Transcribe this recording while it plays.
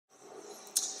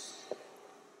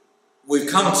We've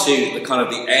come to the kind of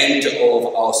the end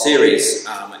of our series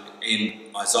in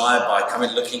Isaiah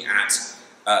by looking at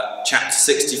chapter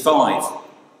 65.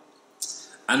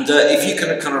 And if you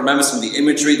can kind of remember some of the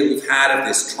imagery that we've had of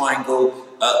this triangle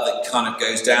that kind of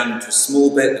goes down into a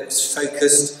small bit that was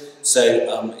focused.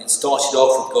 So it started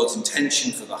off with God's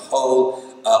intention for the whole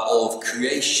of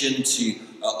creation to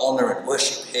honour and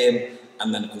worship him.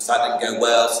 And then, of course, that didn't go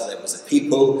well, so there was a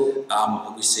people.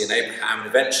 We see in Abraham, and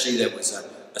eventually there was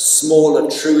a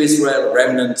smaller, true Israel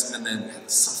remnant, and then we had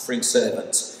the suffering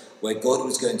servant, where God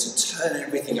was going to turn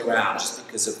everything around just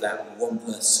because of that one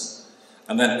person.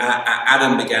 And then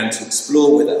Adam began to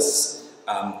explore with us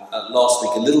last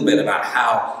week a little bit about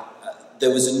how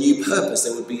there was a new purpose,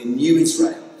 there would be a new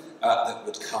Israel that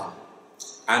would come.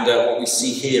 And what we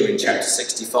see here in chapter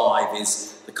 65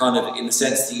 is the kind of, in a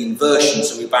sense, the inversion.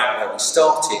 So we're back where we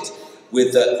started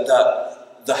with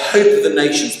the hope of the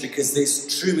nations, because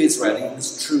this true Israel, even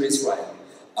this true Israel,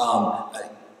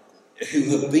 who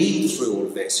have been through all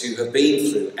of this, who have been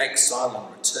through exile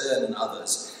and return and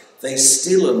others, they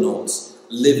still are not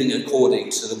living according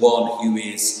to the one who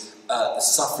is the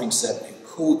suffering servant who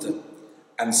called them.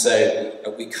 And so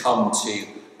we come to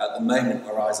the moment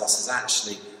where Isaiah says,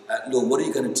 actually, Lord, what are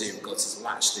you going to do? God says,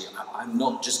 well, actually, I'm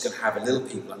not just going to have a little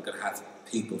people, I'm going to have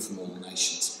people from all the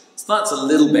nations. So that's a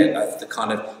little bit of the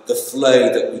kind of the flow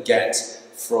that we get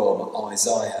from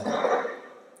Isaiah.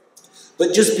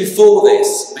 But just before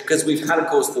this, because we've had, of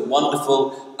course, the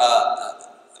wonderful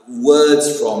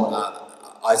words from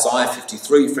Isaiah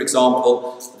 53, for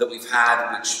example, that we've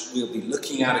had, which we'll be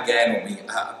looking at again when we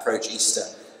approach Easter,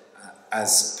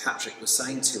 as Patrick was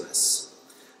saying to us.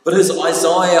 But as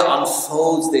Isaiah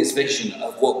unfolds this vision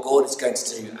of what God is going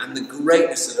to do and the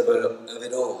greatness of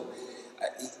it all,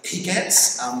 he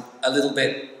gets a little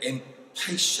bit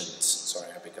impatient. Sorry,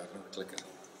 Abby, go another clicker.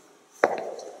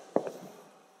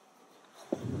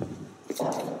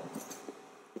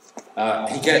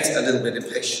 He gets a little bit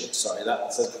impatient. Sorry,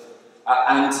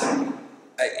 and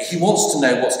he wants to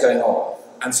know what's going on.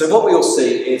 And so what we'll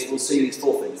see these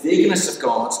four things: the eagerness of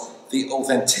God, the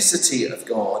authenticity of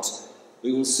God.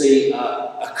 We will see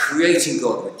a creating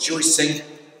God rejoicing,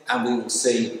 and we will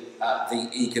see the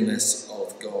eagerness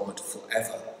of God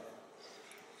forever.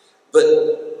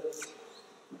 But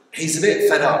he's a bit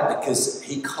fed up because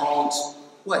he can't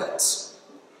wait.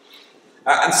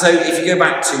 And so if you go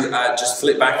back to, just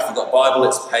flip back, if you've got a Bible,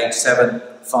 it's page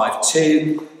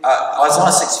 752.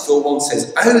 Isaiah 64:1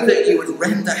 says, "Oh, that you would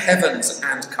rend the heavens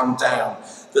and come down,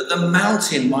 that the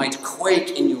mountain might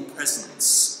quake in your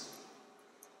presence."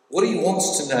 What he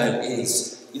wants to know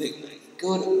is,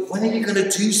 God, when are you going to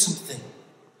do something?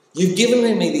 You've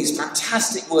given me these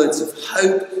fantastic words of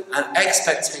hope and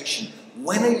expectation.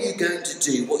 When are you going to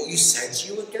do what you said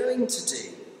you were going to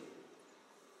do?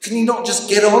 Can you not just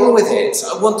get on with it?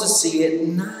 I want to see it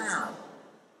now.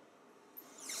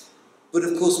 But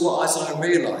of course, what Isaiah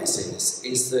realises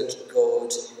is that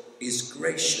God is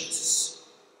gracious.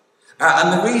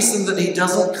 And the reason that he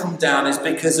doesn't come down is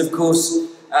because, of course,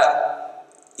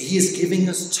 he is giving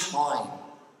us time.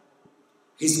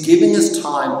 He's giving us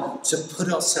time to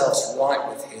put ourselves right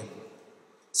with him.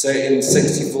 So in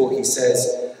 64 he says,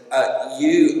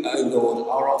 "You, O Lord,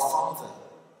 are our Father.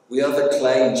 We are the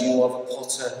clay and you are the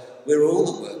potter. We're all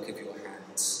the work of your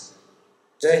hands.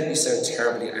 Don't be so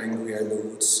terribly angry, O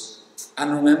Lord,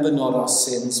 and remember not our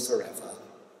sins forever.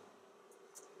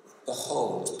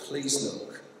 Behold, please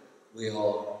look, we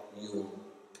are your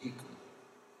people."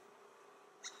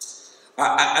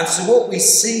 And so what we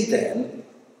see then,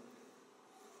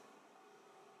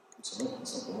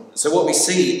 what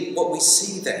we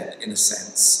see then, in a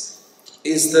sense,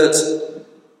 is that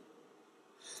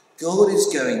God is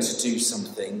going to do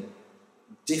something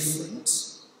different,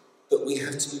 but we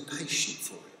have to be patient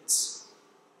for it.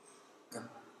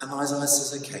 And Isaiah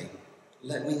says, okay,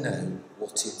 let me know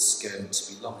what it's going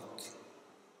to be like.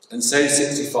 And so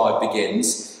 65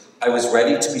 begins, "I was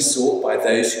ready to be sought by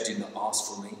those who did not ask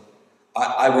for me.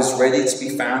 I was ready to be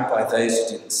found by those who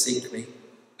didn't seek me.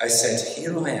 I said,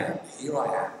 here I am,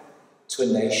 to a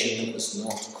nation that was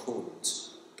not called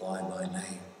by my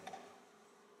name."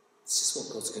 This is what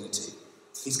God's going to do.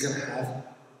 He's going to have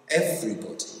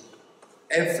everybody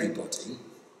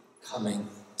coming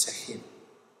to him.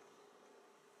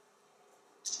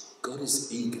 God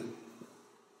is eager.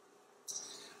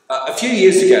 A few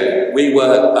years ago, we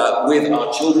were with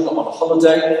our children on a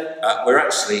holiday.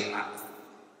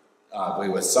 We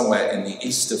were somewhere in the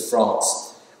east of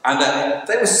France, and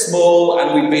they were small,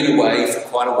 and we'd been away for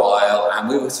quite a while, and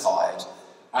we were tired.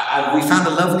 And we found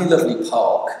a lovely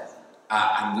park,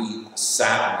 and we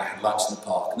sat and we had lunch in the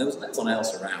park, and there was no one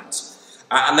else around.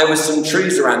 And there were some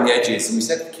trees around the edges, and we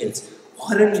said to the kids,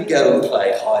 why don't you go and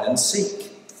play hide and seek?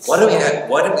 Why don't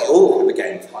we all have a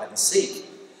game of hide and seek?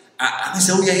 And they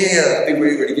said, oh yeah, that'd be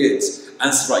really, really good. And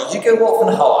I said, right, you go off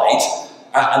and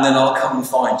hide, and then I'll come and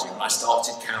find you. And I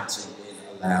started counting in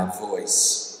a loud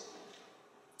voice.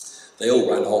 They all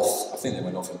ran off, I think they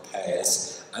went off in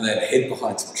pairs, and then hid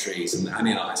behind some trees, and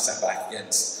Annie and I sat back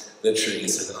against the tree and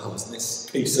said, oh, isn't this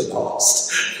piece at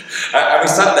last? And we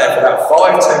sat there for about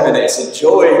 5-10 minutes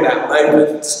enjoying that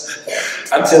moment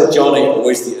until Johnny,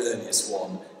 always the earliest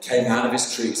one, came out of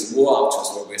his trees and walked up to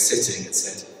us where we were sitting and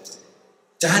said,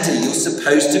 Daddy, you're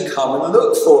supposed to come and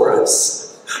look for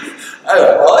us.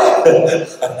 Oh, right?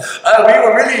 We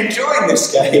were really enjoying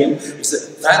this game. He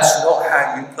said, that's not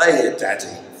how you play it,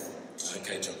 Daddy.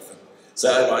 Okay, Jonathan.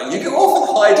 So, right, you go off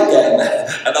and hide again,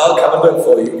 and I'll come and look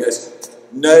for you. He goes,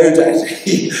 no,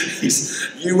 Daddy.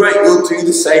 You wait, you'll do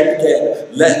the same again.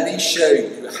 Let me show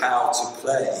you how to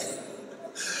play.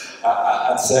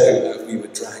 And so we were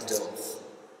dragged off.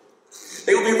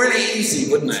 It would be really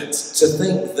easy, wouldn't it, to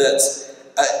think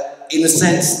that, in a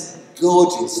sense,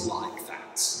 God is like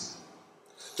that.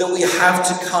 That we have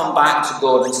to come back to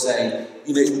God and say,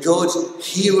 you know, God,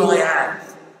 here I am.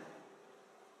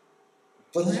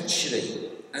 But actually,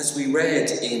 as we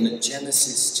read in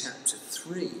Genesis chapter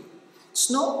 3, it's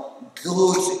not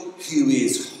God who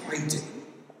is hiding.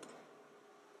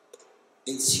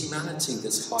 It's humanity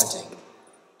that's hiding.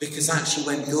 Because actually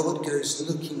when God goes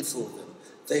looking for them,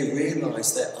 they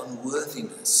realise their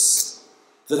unworthiness.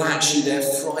 That actually they're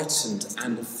frightened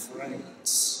and afraid.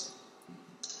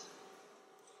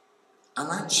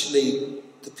 And actually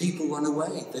the people run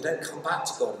away. They don't come back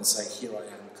to God and say, here I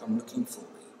am, come looking for me.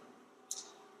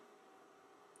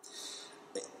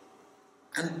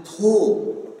 And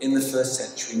Paul, in the first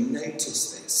century,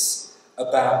 noticed this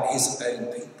about his own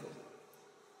people.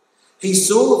 He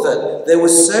saw that there were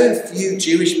so few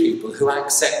Jewish people who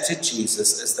accepted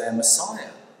Jesus as their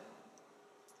Messiah.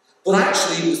 But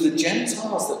actually, it was the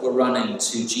Gentiles that were running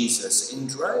to Jesus in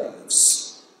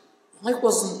droves. Why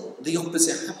wasn't the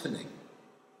opposite happening?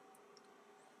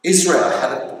 Israel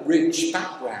had a rich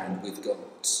background with God.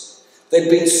 They'd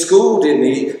been schooled in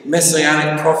the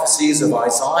messianic prophecies of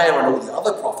Isaiah and all the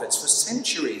other prophets for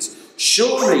centuries.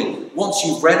 Surely, once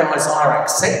you've read Isaiah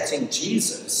accepting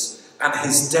Jesus and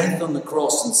his death on the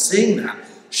cross and seeing that,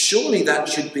 surely that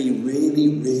should be really,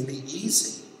 really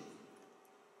easy.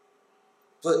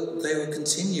 But they were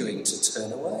continuing to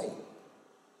turn away.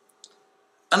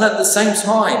 And at the same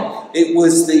time, it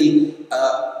was the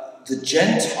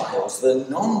Gentiles, the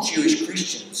non-Jewish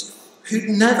Christians, who'd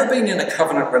never been in a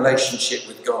covenant relationship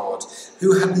with God,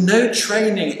 who had no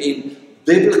training in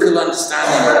biblical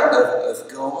understanding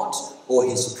of God or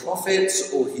his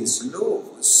prophets or his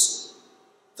laws,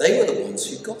 they were the ones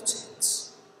who got it.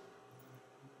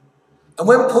 And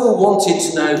when Paul wanted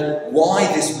to know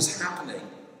why this was happening,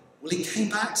 well, he came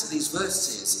back to these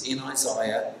verses in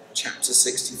Isaiah chapter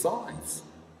 65.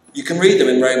 You can read them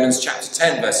in Romans chapter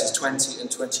 10, verses 20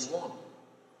 and 21.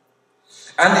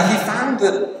 And he found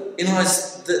that in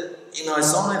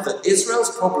Isaiah that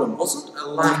Israel's problem wasn't a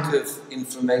lack of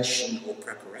information or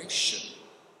preparation.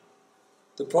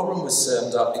 The problem was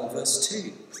summed up in verse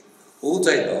 2. All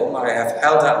day long I have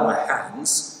held out my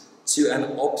hands to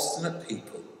an obstinate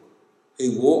people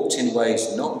who walked in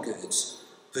ways not good,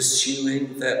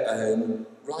 pursuing their own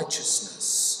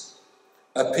righteousness.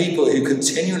 A people who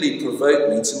continually provoke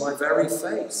me to my very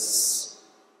face.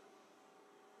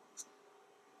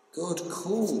 God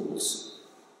calls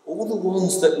all the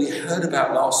ones that we heard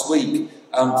about last week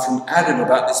from Adam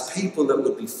about this people that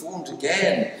would be formed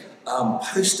again,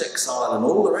 post-exile and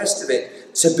all the rest of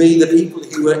it, to be the people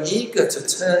who were eager to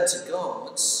turn to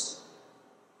God.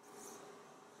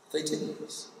 They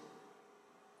didn't.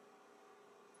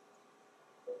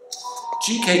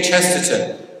 G.K.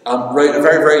 Chesterton wrote a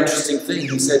very, very interesting thing.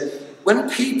 He said, when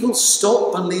people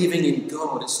stop believing in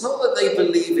God, it's not that they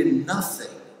believe in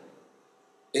nothing,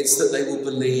 it's that they will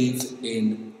believe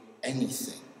in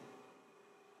anything.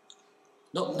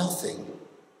 Not nothing,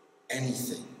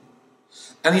 anything.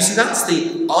 And you see, that's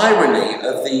the irony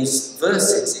of these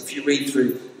verses, if you read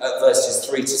through verses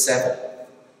 3 to 7,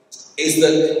 is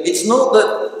that it's not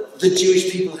that the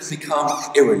Jewish people have become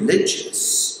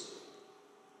irreligious.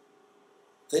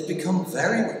 They've become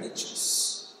very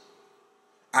religious.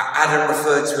 Adam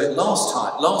referred to it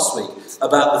last week,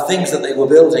 about the things that they were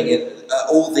building,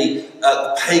 all the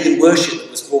pagan worship that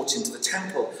was brought into the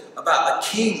temple, about the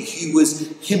king who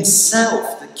was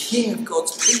himself, the king of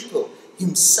God's people,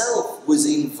 himself was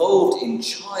involved in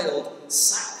child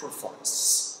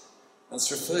sacrifice.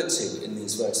 That's referred to in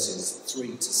these verses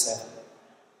 3 to 7.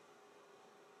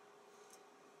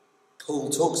 Paul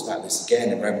talks about this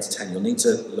again in Romans 10. You'll need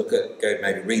to go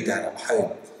maybe read that at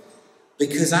home.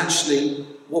 Because actually,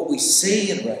 what we see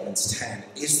in Romans 10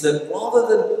 is that rather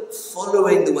than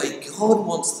following the way God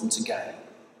wants them to go,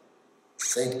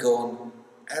 they'd gone,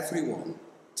 everyone,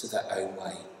 to their own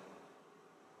way.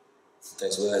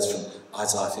 Those words from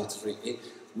Isaiah 53,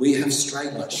 we have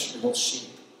strayed like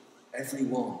sheep,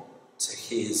 everyone to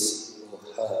his or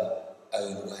her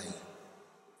own way.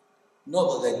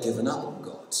 Not that they'd given up on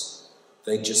God,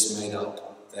 they just made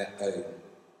up their own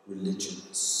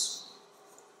religions.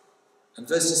 And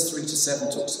verses 3 to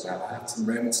 7 talks about that, and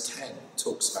Romans 10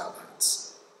 talks about that.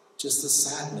 Just the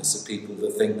sadness of people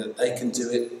that think that they can do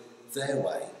it their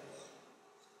way,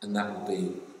 and that will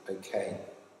be okay.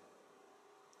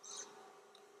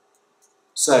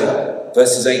 So,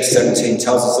 verses 8 to 17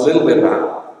 tells us a little bit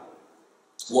about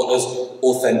what does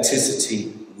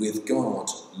authenticity with God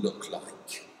look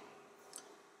like.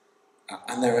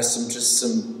 And there are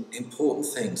some important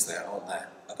things there, aren't there?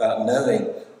 About knowing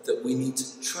that we need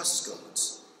to trust God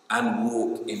and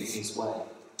walk in his way.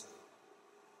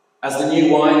 As the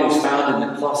new wine is found in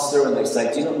the cluster, and they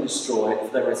say, do not destroy it, for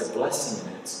there is a blessing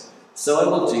in it. So I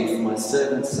will do for my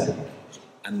servant's sake,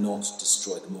 and not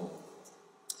destroy them all.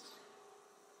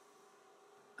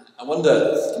 I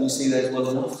wonder, can you see those well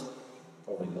enough?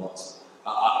 Probably not.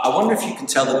 I wonder if you can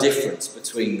tell the difference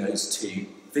between those two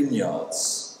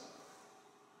vineyards.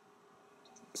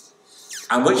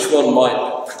 And which one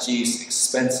might produce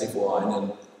expensive wine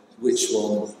and which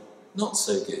one not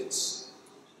so good?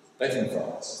 Both in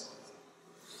France.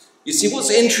 You see, what's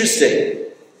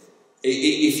interesting,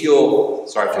 if you're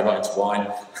not into wine,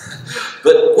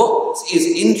 but what is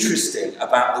interesting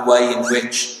about the way in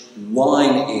which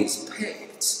wine is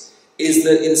picked is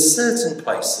that in certain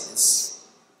places,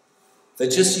 they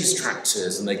just use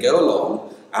tractors and they go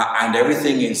along and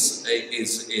everything is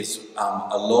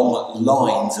along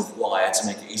lines of wire to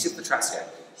make it easier for the tractor to go.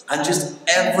 And just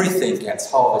everything gets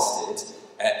harvested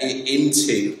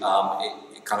into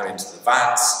the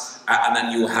vats, and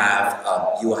then you will have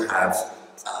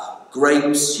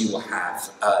grapes. You will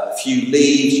have a few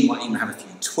leaves. You might even have a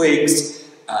few twigs.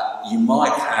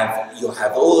 You'll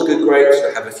have all the good grapes.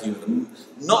 You'll have a few of them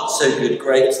not so good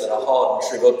grapes that are hard and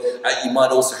shriveled. You might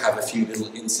also have a few little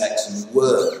insects and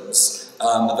worms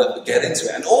that get into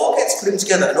it, and all gets put in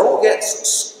together, and all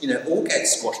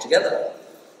gets squashed together.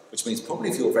 Which means probably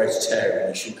if you're a vegetarian,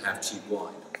 you shouldn't have cheap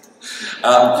wine.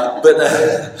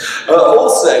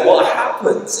 Also, what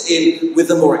happens with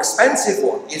the more expensive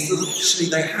one is that actually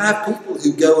they have people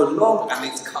who go along and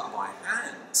it's cut by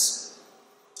hand,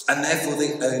 and therefore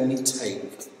they only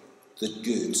take the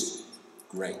good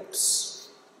grapes.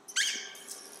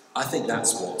 I think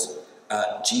that's what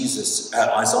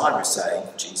Isaiah is saying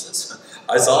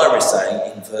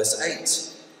in verse 8.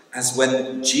 As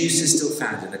when juice is still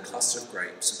found in a cluster of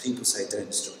grapes, and people say, don't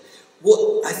destroy.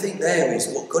 What I think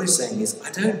what God is saying is,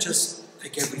 I don't just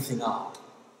pick everything up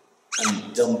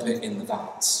and dump it in the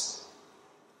vats.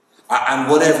 And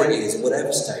whatever it is,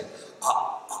 whatever state,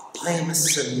 I am a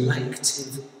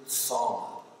selective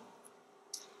farmer.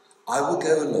 I will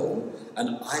go along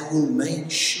and I will make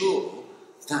sure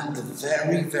that the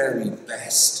very, very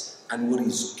best and what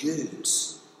is good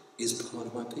is part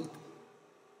of my people.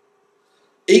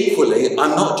 Equally,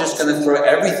 I'm not just going to throw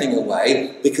everything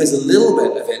away because a little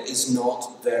bit of it is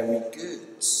not very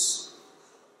good.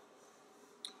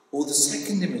 Or the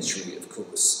second imagery, of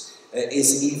course,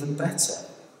 is even better.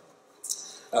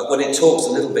 When it talks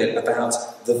a little bit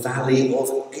about the valley of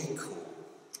Achor.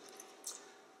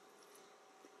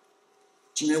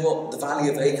 Do you know what the valley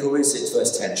of Achor is? It's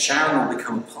verse 10. Sharon will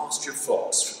become a pasture of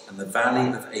flocks, and the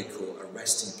valley of Achor a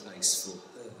resting place for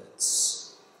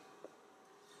herds.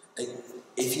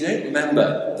 If you don't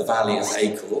remember the valley of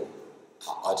Achor,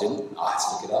 I didn't, I had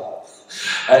to look it up.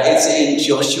 It's in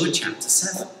Joshua chapter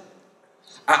 7.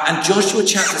 And Joshua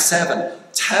chapter 7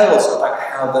 tells about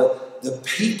how the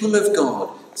people of God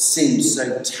sinned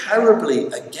so terribly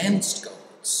against God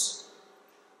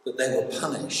that they were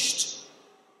punished.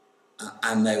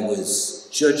 And there was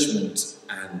judgment,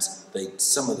 and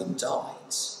some of them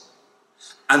died.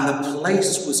 And the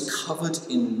place was covered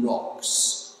in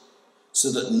rocks, so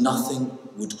that nothing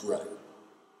would grow.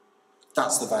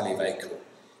 That's the valley of Achor.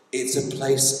 It's a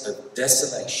place of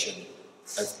desolation,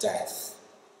 of death.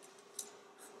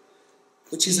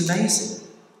 Which is amazing,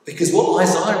 because what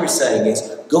Isaiah is saying is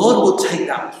God will take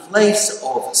that place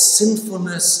of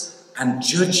sinfulness and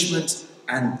judgment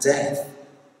and death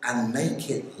and make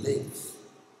it live.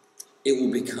 It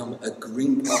will become a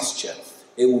green pasture.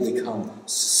 It will become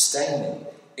sustaining.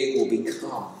 It will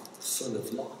become full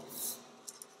of life.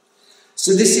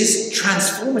 So this is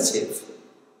transformative.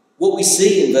 What we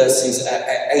see in verses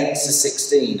 8 to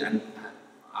 16, and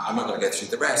I'm not going to go through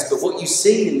the rest, but what you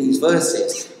see in these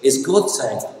verses is God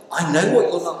saying, I know what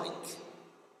you're like,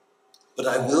 but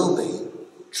I will be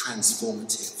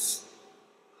transformative.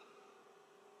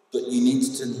 But you need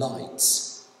to delight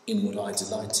in what I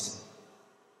delight in.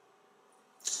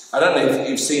 I don't know if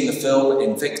you've seen the film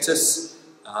Invictus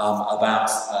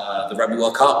about the Rugby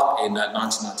World Cup in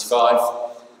 1995.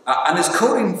 And it's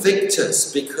called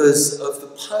Invictus because of the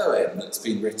poem that's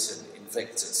been written,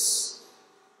 Invictus.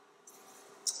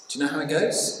 Do you know how it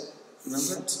goes?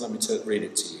 Remember it? Let me read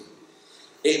it to you.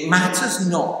 It matters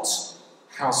not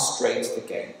how straight the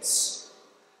gates,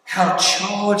 how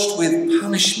charged with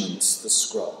punishments the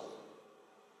scroll.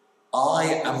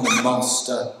 I am the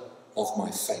master of my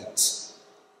fate.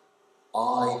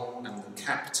 I am the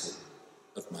captain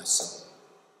of my soul.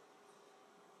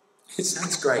 It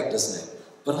sounds great, doesn't it?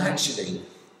 But actually,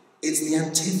 it's the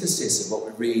antithesis of what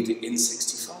we read in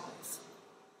 65.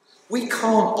 We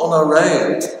can't on our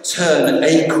own turn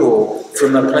Acre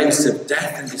from a place of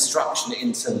death and destruction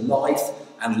into life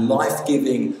and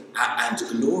life-giving and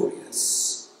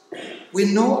glorious.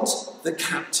 We're not the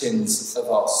captains of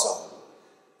our soul,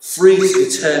 free to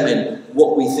determine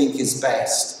what we think is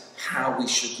best, how we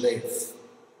should live.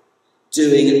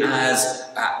 Doing as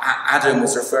Adam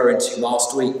was referring to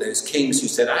last week, those kings who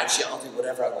said, actually, I'll do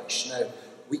whatever I wish. No,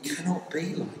 we cannot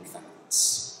be like that.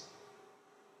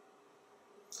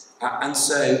 And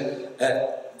so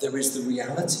there is the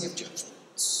reality of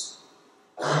judgments.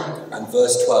 And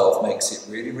verse 12 makes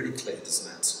it really, really clear,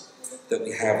 doesn't it? That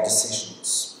we have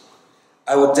decisions.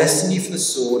 I will destine you for the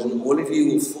sword, and all of you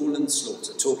will fall in the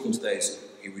slaughter, talking to those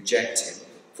who reject him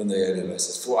from the earlier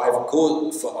verses. For I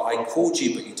called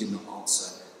you, but you did not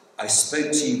answer. I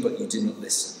spoke to you, but you did not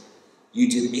listen. You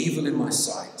did evil in my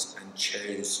sight and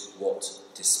chose what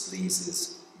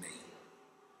displeases me.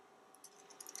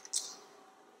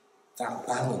 That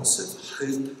balance of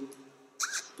hope,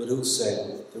 but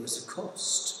also there is a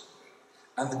cost.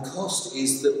 And the cost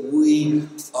is that we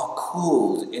are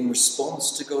called in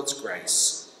response to God's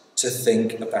grace to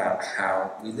think about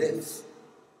how we live,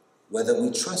 whether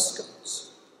we trust God,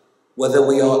 whether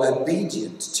we are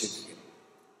obedient to him,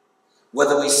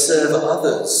 whether we serve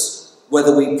others,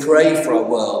 whether we pray for our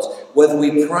world, whether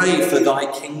we pray for thy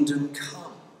kingdom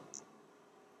come.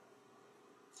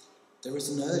 There is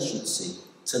an urgency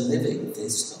to living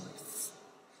this life,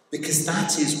 because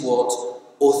that is what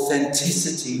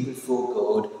authenticity before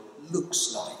God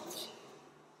looks like.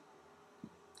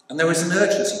 And there is an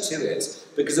urgency to it,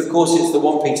 because of course it's the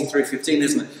 1 Peter 3:15,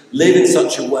 isn't it? Live in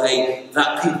such a way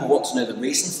that people want to know the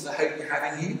reason for the hope you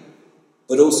have in you.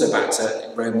 But also back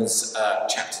to Romans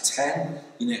chapter 10,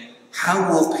 how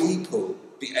will people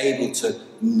be able to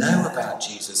know about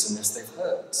Jesus unless they've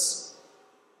heard?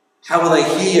 How will they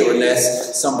hear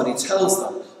unless somebody tells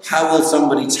them? How will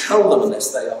somebody tell them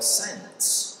unless they are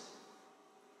sent?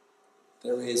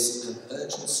 There is an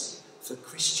urgency for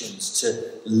Christians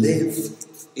to live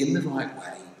in the right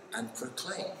way and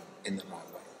proclaim in the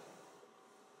right way.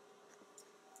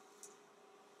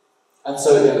 And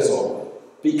so it goes on.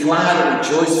 Be glad and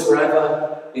rejoice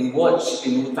forever in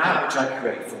that which I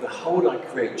create. For behold, I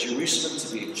create Jerusalem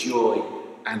to be a joy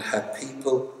and her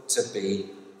people to be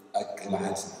a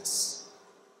gladness.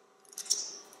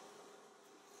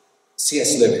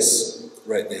 C.S. Lewis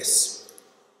wrote this.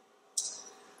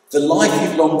 The life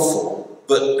you've longed for,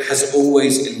 but has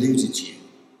always eluded you,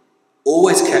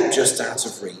 always kept just out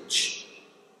of reach,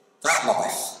 that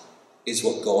life is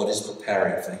what God is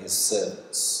preparing for his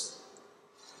servants.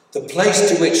 The place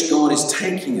to which God is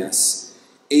taking us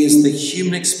is the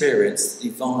human experience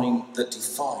that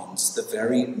defines the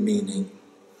very meaning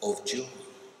of joy.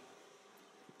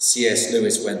 C.S.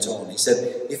 Lewis went on, he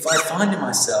said, if I find in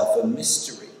myself a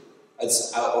mystery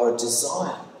or a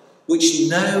desire which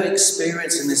no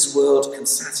experience in this world can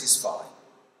satisfy,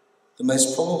 the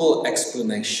most probable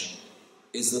explanation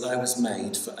is that I was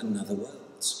made for another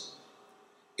world.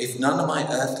 If none of my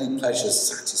earthly pleasures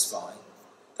satisfy,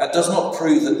 that does not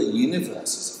prove that the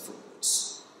universe is a fraud.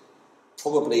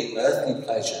 Probably earthly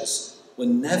pleasures were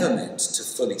never meant to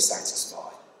fully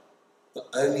satisfy, but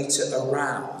only to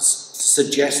arouse, to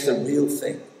suggest the real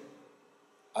thing.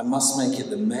 I must make it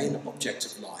the main object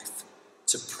of life,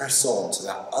 to press on to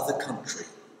that other country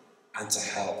and to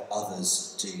help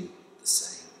others do the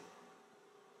same.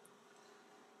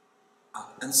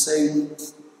 And so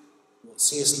what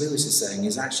C.S. Lewis is saying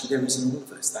is actually there is in all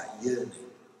of us that yearning,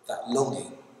 that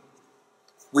longing.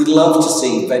 We'd love to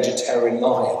see vegetarian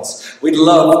lions. We'd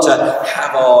love to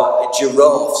have our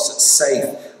giraffes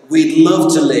safe. We'd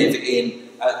love to live in,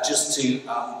 just to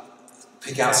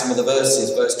pick out some of the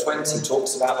verses. Verse 20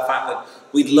 talks about the fact that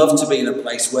we'd love to be in a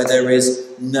place where there is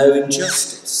no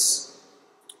injustice,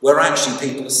 where actually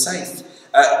people are safe.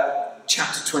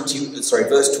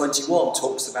 Verse 21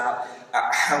 talks about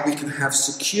how we can have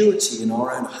security in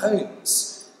our own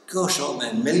homes. Gosh, aren't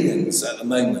there millions at the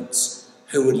moment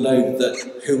who would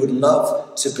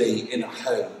love to be in a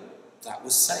home that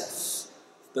was safe,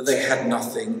 that they had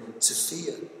nothing to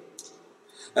fear.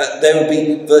 There would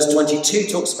be, verse 22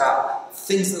 talks about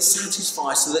things that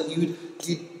satisfy, so that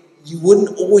you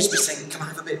wouldn't always be saying, can I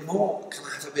have a bit more? Can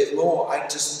I have a bit more?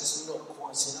 It's not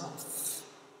quite enough.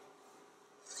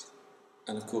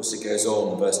 And of course it goes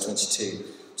on, verse 22,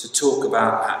 to talk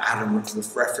about how Adam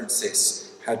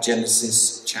references how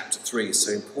Genesis chapter 3 is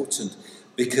so important,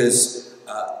 because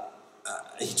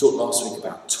he talked last week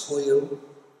about toil,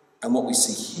 and what we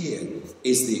see here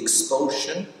is the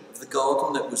expulsion of the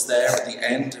garden that was there at the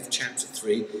end of chapter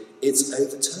 3. It's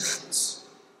overturned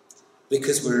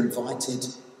because we're invited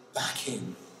back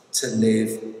in to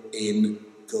live in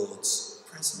God's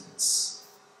presence.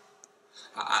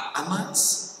 And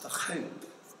that's the hope.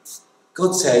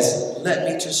 God says, let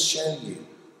me just show you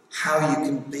how you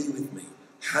can be with me,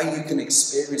 how you can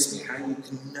experience me, how you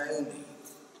can know me.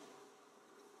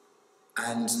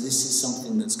 And this is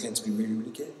something that's going to be really,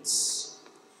 really good.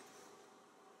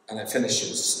 And it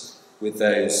finishes with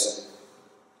those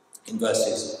in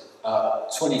verses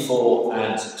 24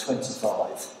 and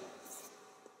 25.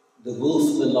 The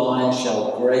wolf and the lion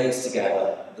shall graze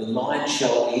together. The lion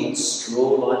shall eat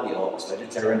straw like the ox,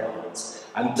 vegetarian lions,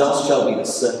 and dust shall be the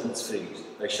serpent's food.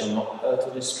 They shall not hurt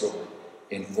or destroy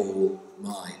in all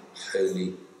my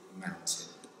holy mountain.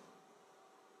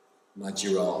 My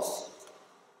giraffe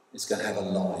is going to have a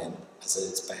lion as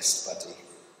its best buddy.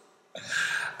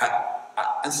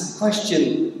 And so the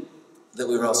question that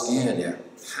we were asking earlier,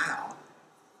 how?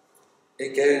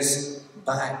 It goes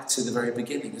back to the very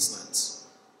beginning, isn't it?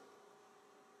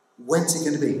 When's it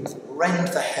going to be? Rend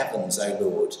the heavens, O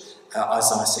Lord,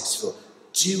 Isaiah 64.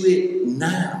 Do it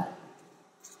now.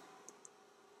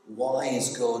 Why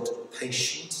is God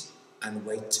patient and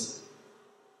waiting?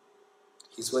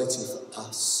 He's waiting for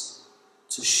us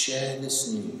to share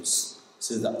this news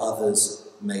so that others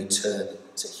may turn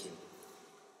to him.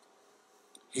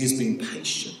 He's been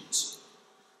patient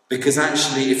because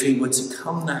actually if he were to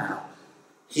come now,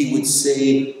 he would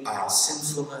see our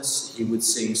sinfulness, he would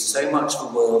see so much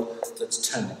of the world that's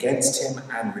turned against him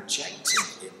and rejecting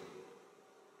him.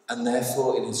 And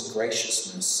therefore in his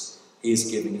graciousness, he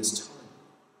is giving us time.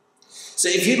 So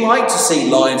if you'd like to see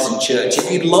lions in church,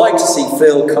 if you'd like to see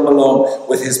Phil come along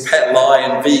with his pet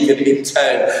lion, vegan in tow,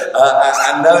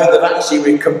 and know that actually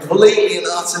we're completely and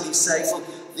utterly safe, well,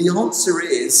 the answer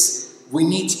is we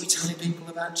need to be telling people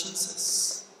about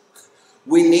Jesus.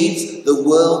 We need the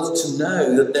world to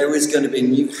know that there is going to be a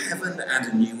new heaven and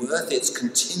a new earth. It's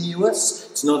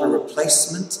continuous, it's not a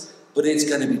replacement, but it's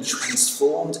going to be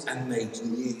transformed and made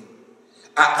new.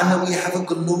 And that we have a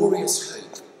glorious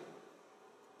hope,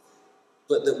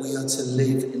 but that we are to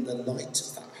live in the light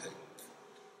of that hope.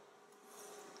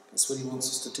 That's what he wants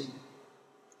us to do.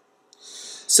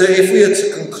 So if we are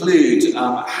to conclude,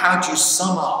 how do you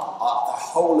sum up the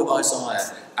whole of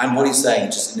Isaiah and what he's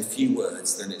saying just in a few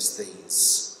words, then it's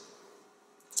these.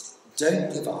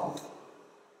 Don't give up,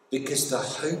 because the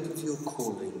hope of your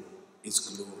calling is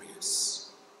glorious.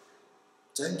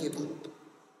 Don't give up,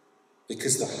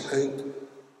 because the hope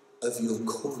of your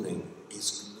calling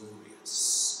is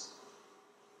glorious.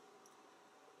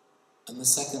 And the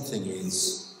second thing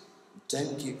is,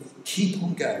 keep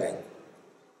on going,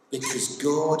 because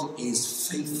God is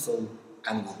faithful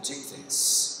and will do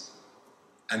this.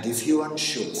 And if you're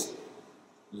unsure,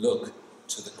 look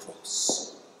to the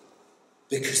cross.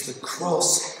 Because the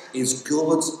cross is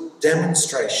God's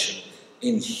demonstration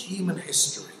in human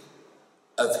history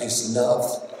of his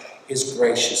love, his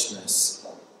graciousness,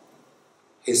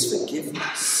 his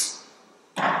forgiveness,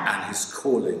 and his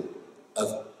calling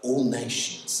of all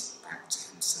nations back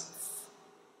to himself.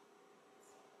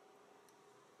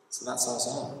 So that's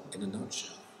Isaiah in a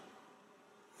nutshell.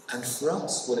 And for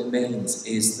us, what it means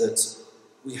is that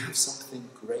we have something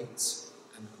great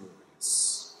and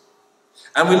glorious.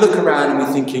 And we look around and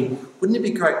we're thinking, wouldn't it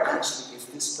be great actually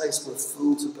if this place were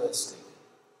full to bursting?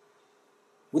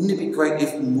 Wouldn't it be great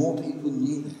if more people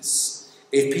knew this?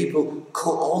 If people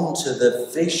caught on to the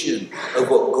vision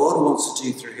of what God wants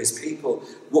to do through his people,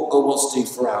 what God wants to do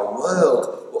for our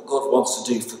world, what God wants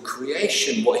to do for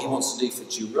creation, what he wants to do for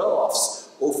giraffes,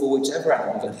 or for whichever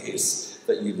animal it is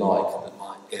that you like that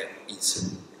might get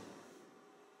eaten.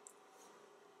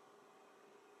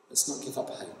 Let's not give up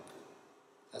hope.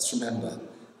 Let's remember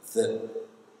that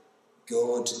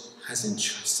God has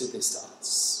entrusted this to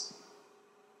us.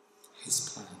 His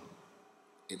plan.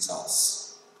 It's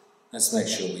us. Let's make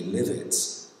sure we live it,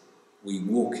 we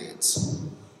walk it,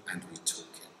 and we talk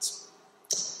it.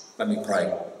 Let me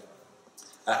pray.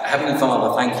 Heavenly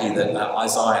Father, thank you that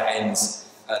Isaiah ends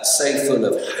so full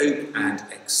of hope and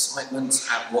excitement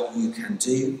at what you can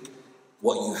do,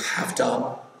 what you have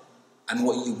done, and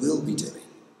what you will be doing.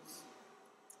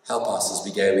 Help us as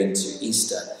we go into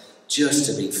Easter just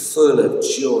to be full of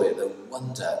joy at the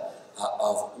wonder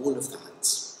of all of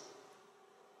that.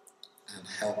 And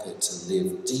help it to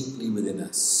live deeply within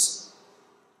us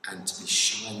and to be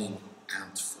shining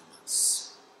out from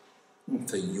us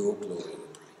for your glory.